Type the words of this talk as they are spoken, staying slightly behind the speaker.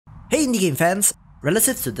Hey indie game fans!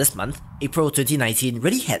 Relative to this month, April 2019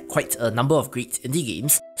 really had quite a number of great indie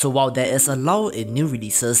games, so while there is a lull in new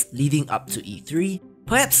releases leading up to E3,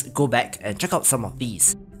 perhaps go back and check out some of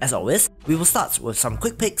these. As always, we will start with some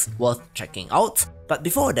quick picks worth checking out, but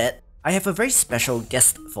before that, I have a very special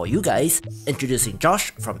guest for you guys, introducing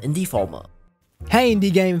Josh from Indieformer. Hey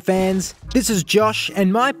indie game fans, this is Josh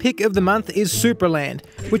and my pick of the month is Superland,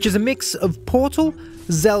 which is a mix of Portal,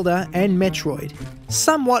 Zelda and Metroid.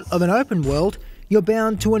 Somewhat of an open world, you're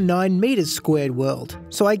bound to a 9 meters squared world,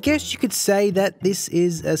 so I guess you could say that this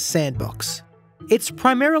is a sandbox. It's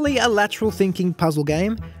primarily a lateral thinking puzzle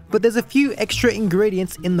game, but there's a few extra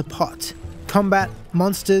ingredients in the pot. Combat,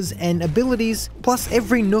 monsters and abilities, plus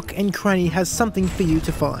every nook and cranny has something for you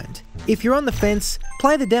to find. If you're on the fence,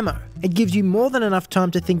 play the demo. It gives you more than enough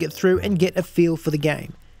time to think it through and get a feel for the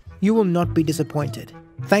game. You will not be disappointed.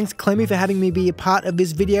 Thanks Clemmy for having me be a part of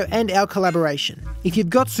this video and our collaboration. If you've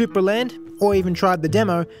got Superland, or even tried the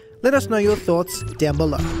demo, let us know your thoughts down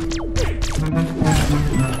below.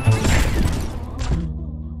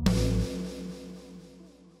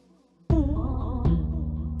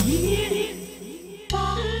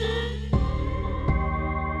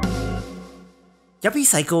 Yuppie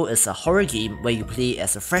Psycho is a horror game where you play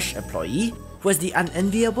as a fresh employee who has the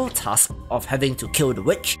unenviable task of having to kill the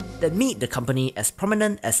witch that made the company as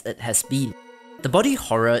prominent as it has been. The body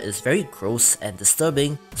horror is very gross and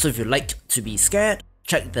disturbing, so if you like to be scared,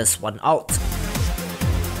 check this one out.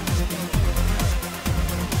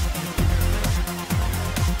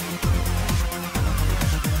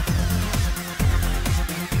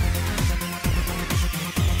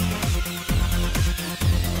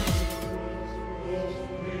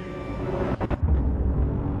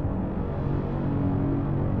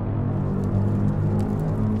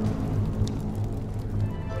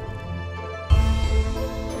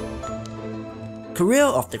 Courier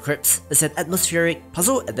of the Crypts is an atmospheric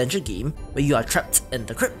puzzle-adventure game where you are trapped in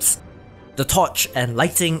the crypts. The torch and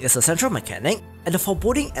lighting is a central mechanic, and the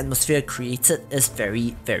foreboding atmosphere created is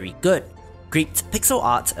very good. Great pixel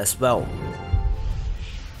art as well.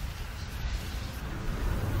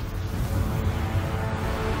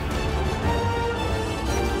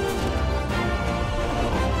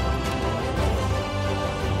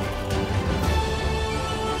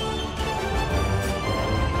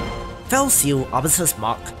 Fell Seal Arbiter's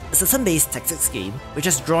Mark is a turn-based tactics game which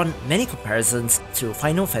has drawn many comparisons to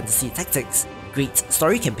Final Fantasy Tactics. Great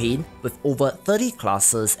story campaign with over 30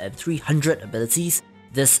 classes and 300 abilities,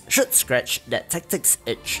 this should scratch that tactics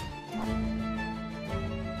itch.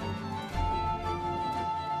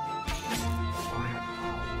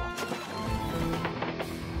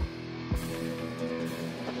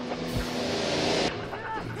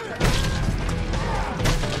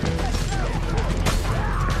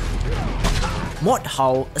 Mod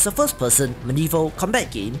Howl is a first-person medieval combat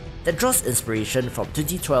game that draws inspiration from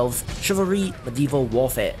 2012's Chivalry Medieval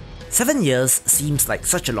Warfare. 7 years seems like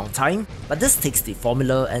such a long time, but this takes the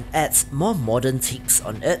formula and adds more modern takes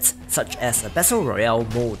on it, such as a Battle Royale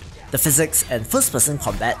mode. The physics and first-person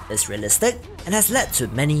combat is realistic and has led to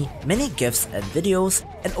many GIFs and videos,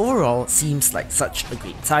 and overall seems like such a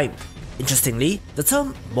great time. Interestingly, the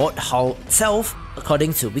term Mod Howl itself,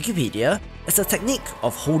 according to Wikipedia, is a technique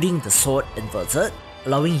of holding the sword inverted,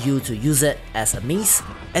 allowing you to use it as a mace,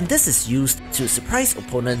 and this is used to surprise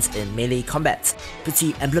opponents in melee combat,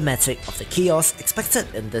 pretty emblematic of the chaos expected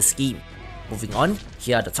in this game. Moving on,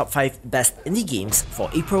 here are the top 5 best indie games for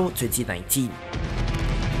April 2019.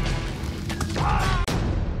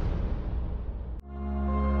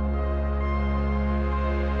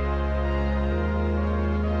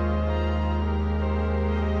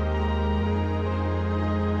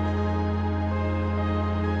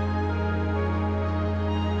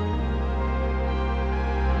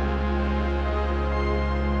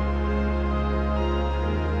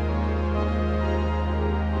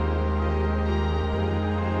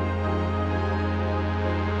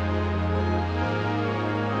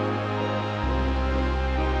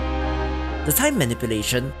 The time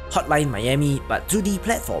manipulation, Hotline Miami but 2D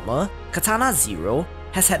platformer, Katana Zero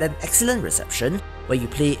has had an excellent reception where you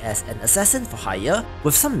play as an assassin for hire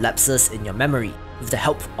with some lapses in your memory. With the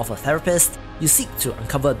help of a therapist, you seek to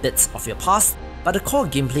uncover bits of your past, but the core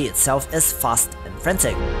gameplay itself is fast and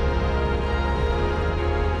frantic.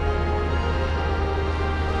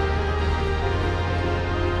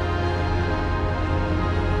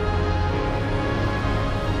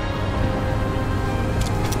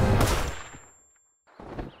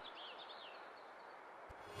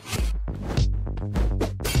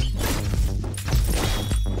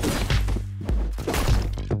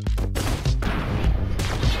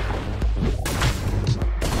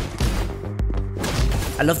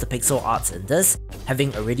 I love the pixel art in this,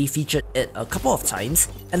 having already featured it a couple of times,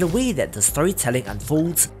 and the way that the storytelling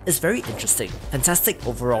unfolds is very interesting. Fantastic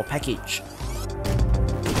overall package.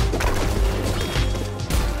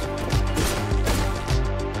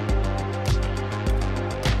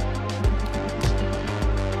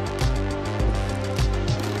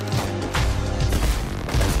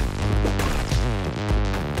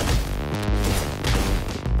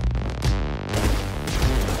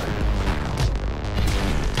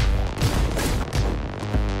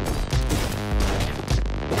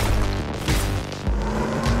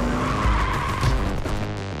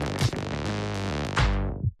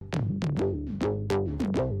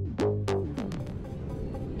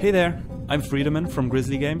 Hey there, I'm Friedemann from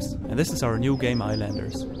Grizzly Games, and this is our new game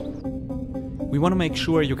Islanders. We want to make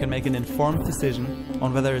sure you can make an informed decision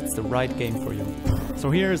on whether it's the right game for you. So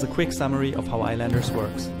here is a quick summary of how Islanders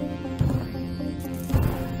works.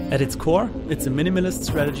 At its core, it's a minimalist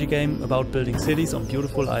strategy game about building cities on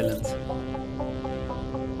beautiful islands.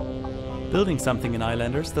 Building something in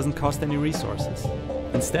Islanders doesn't cost any resources.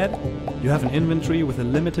 Instead, you have an inventory with a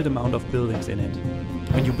limited amount of buildings in it.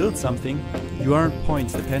 When you build something, you earn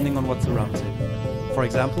points depending on what surrounds it. For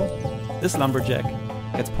example, this lumberjack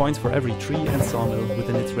gets points for every tree and sawmill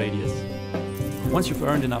within its radius. Once you've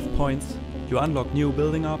earned enough points, you unlock new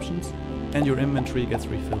building options and your inventory gets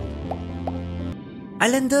refilled.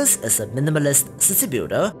 Islanders is a minimalist city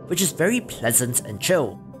builder which is very pleasant and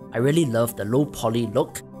chill. I really love the low poly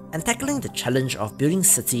look, and tackling the challenge of building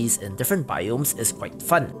cities in different biomes is quite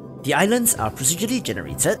fun. The islands are procedurally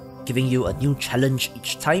generated, giving you a new challenge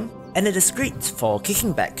each time, and it is great for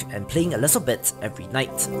kicking back and playing a little bit every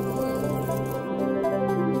night.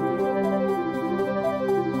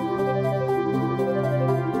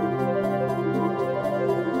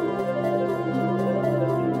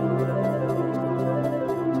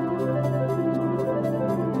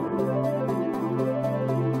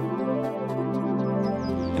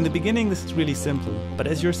 In the beginning this is really simple, but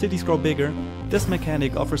as your cities grow bigger, this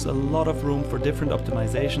mechanic offers a lot of room for different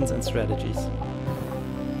optimizations and strategies.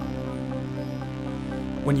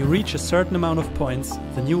 When you reach a certain amount of points,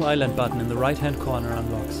 the new island button in the right hand corner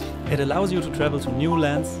unlocks. It allows you to travel to new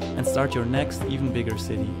lands and start your next, even bigger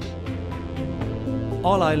city.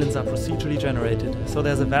 All islands are procedurally generated, so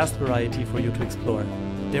there's a vast variety for you to explore.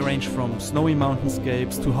 They range from snowy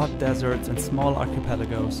mountainscapes to hot deserts and small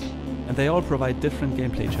archipelagos, and they all provide different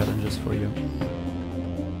gameplay challenges for you.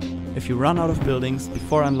 If you run out of buildings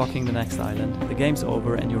before unlocking the next island, the game's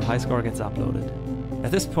over and your high score gets uploaded.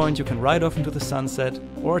 At this point you can ride off into the sunset,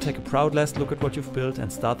 or take a proud last look at what you've built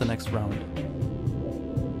and start the next round.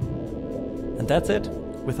 And that's it.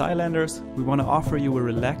 With Islanders, we want to offer you a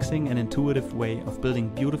relaxing and intuitive way of building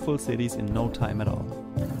beautiful cities in no time at all.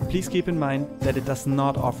 Please keep in mind that it does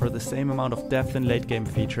not offer the same amount of depth and late game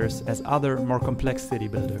features as other, more complex city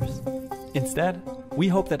builders. Instead, we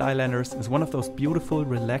hope that Islanders is one of those beautiful,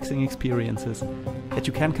 relaxing experiences that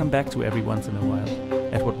you can come back to every once in a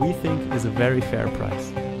while, at what we think is a very fair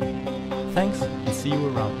price. Thanks, and see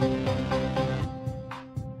you around.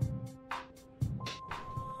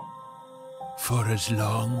 For as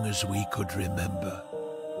long as we could remember,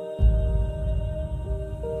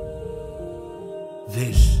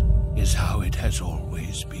 this is how it has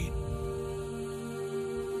always been.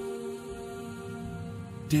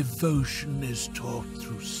 Devotion is taught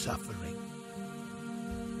through suffering.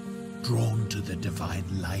 Drawn to the divine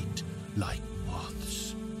light like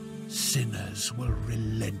moths, sinners will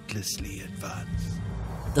relentlessly advance.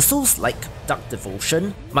 The Souls-like Dark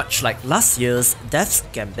Devotion, much like last year's Death's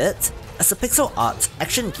Gambit, is a pixel art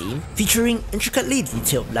action game featuring intricately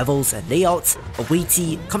detailed levels and layouts, a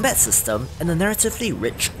weighty combat system, and a narratively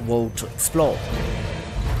rich world to explore.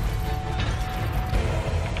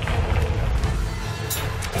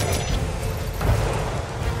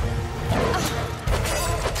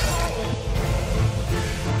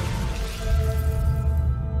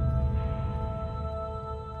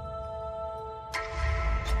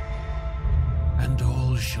 And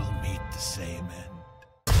all shall meet the same end.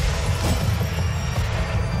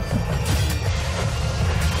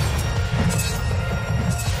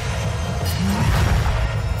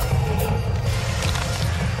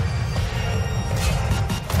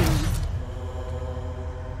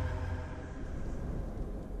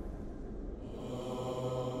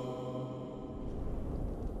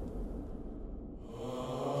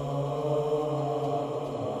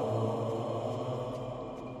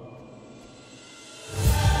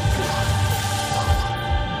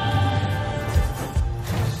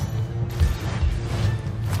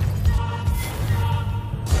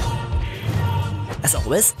 As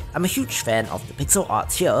always, I'm a huge fan of the pixel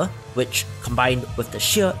art here, which, combined with the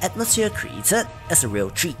sheer atmosphere created, is a real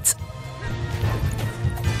treat.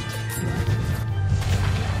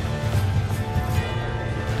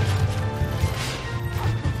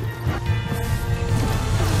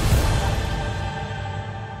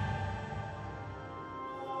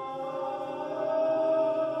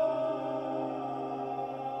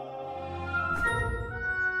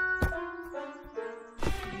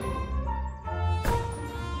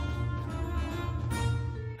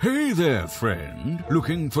 Hey there, friend.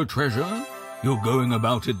 Looking for treasure? You're going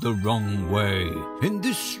about it the wrong way. In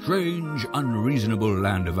this strange, unreasonable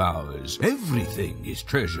land of ours, everything is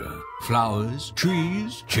treasure. Flowers,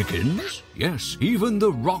 trees, chickens, yes, even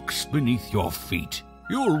the rocks beneath your feet.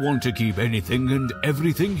 You'll want to keep anything and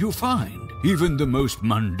everything you find. Even the most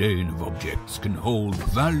mundane of objects can hold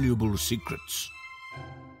valuable secrets.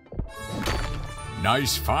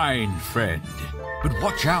 Nice find, friend. But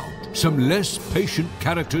watch out, some less patient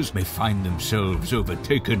characters may find themselves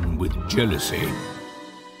overtaken with jealousy.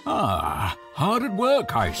 Ah, hard at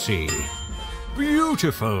work, I see.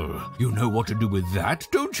 Beautiful. You know what to do with that,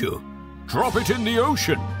 don't you? Drop it in the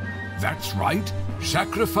ocean. That's right.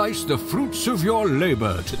 Sacrifice the fruits of your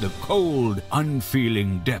labor to the cold,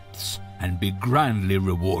 unfeeling depths and be grandly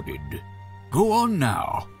rewarded. Go on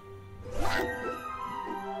now.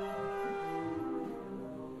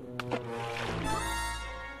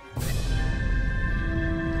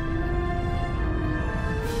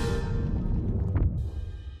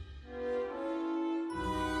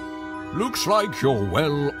 Looks like you're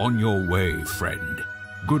well on your way, friend.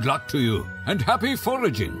 Good luck to you, and happy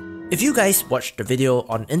foraging! If you guys watched the video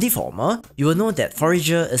on Indieformer, you will know that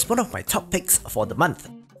Forager is one of my top picks for the month.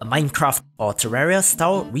 A Minecraft or Terraria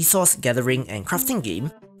style resource gathering and crafting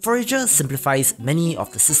game, Forager simplifies many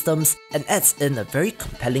of the systems and adds in a very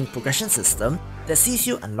compelling progression system that sees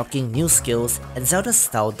you unlocking new skills and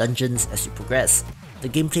Zelda-style dungeons as you progress. The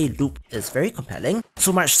gameplay loop is very compelling,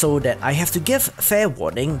 so much so that I have to give fair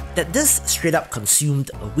warning that this straight up consumed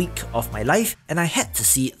a week of my life and I had to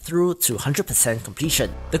see it through to 100%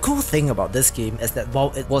 completion. The cool thing about this game is that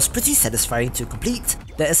while it was pretty satisfying to complete,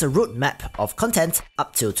 there is a roadmap of content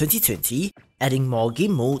up till 2020, adding more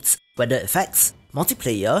game modes, weather effects,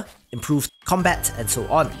 multiplayer, improved combat and so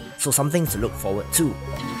on, so something to look forward to.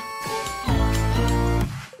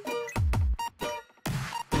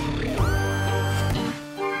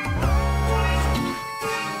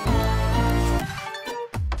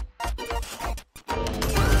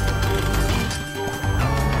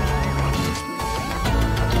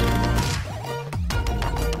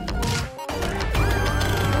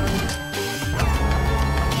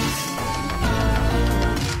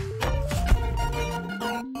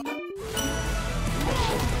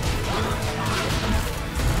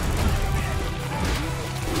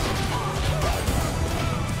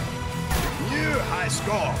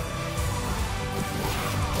 Score.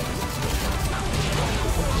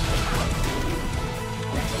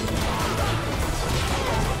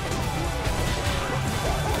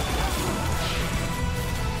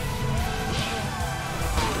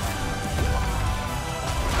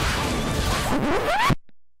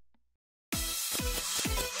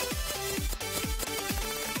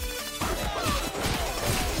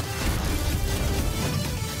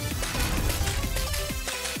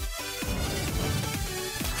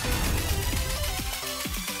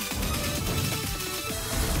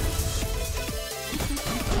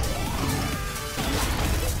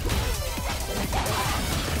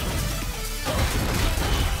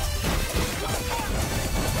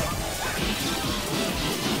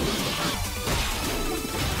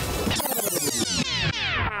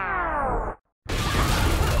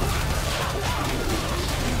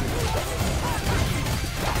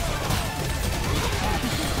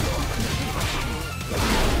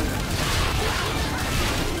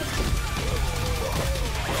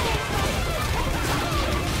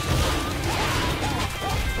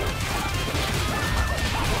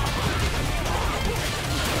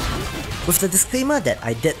 With the disclaimer that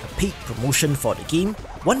I did a paid promotion for the game,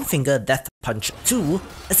 One Finger Death Punch 2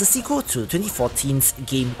 is a sequel to 2014's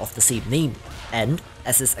game of the same name, and,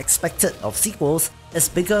 as is expected of sequels, is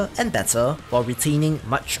bigger and better while retaining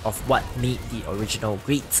much of what made the original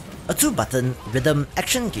great. A 2-button rhythm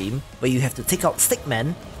action game where you have to take out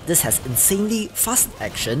Stickman, this has insanely fast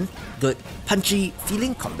action, good, punchy,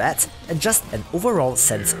 feeling combat, and just an overall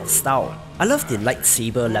sense of style. I love the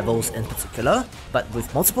lightsaber levels in particular, but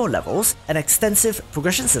with multiple levels, an extensive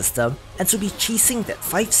progression system, and to be chasing that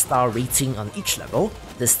 5-star rating on each level,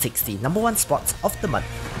 this takes the #1 spot of the month.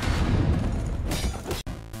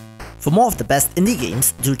 For more of the best indie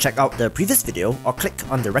games, do check out the previous video or click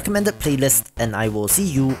on the recommended playlist, and I will see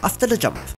you after the jump.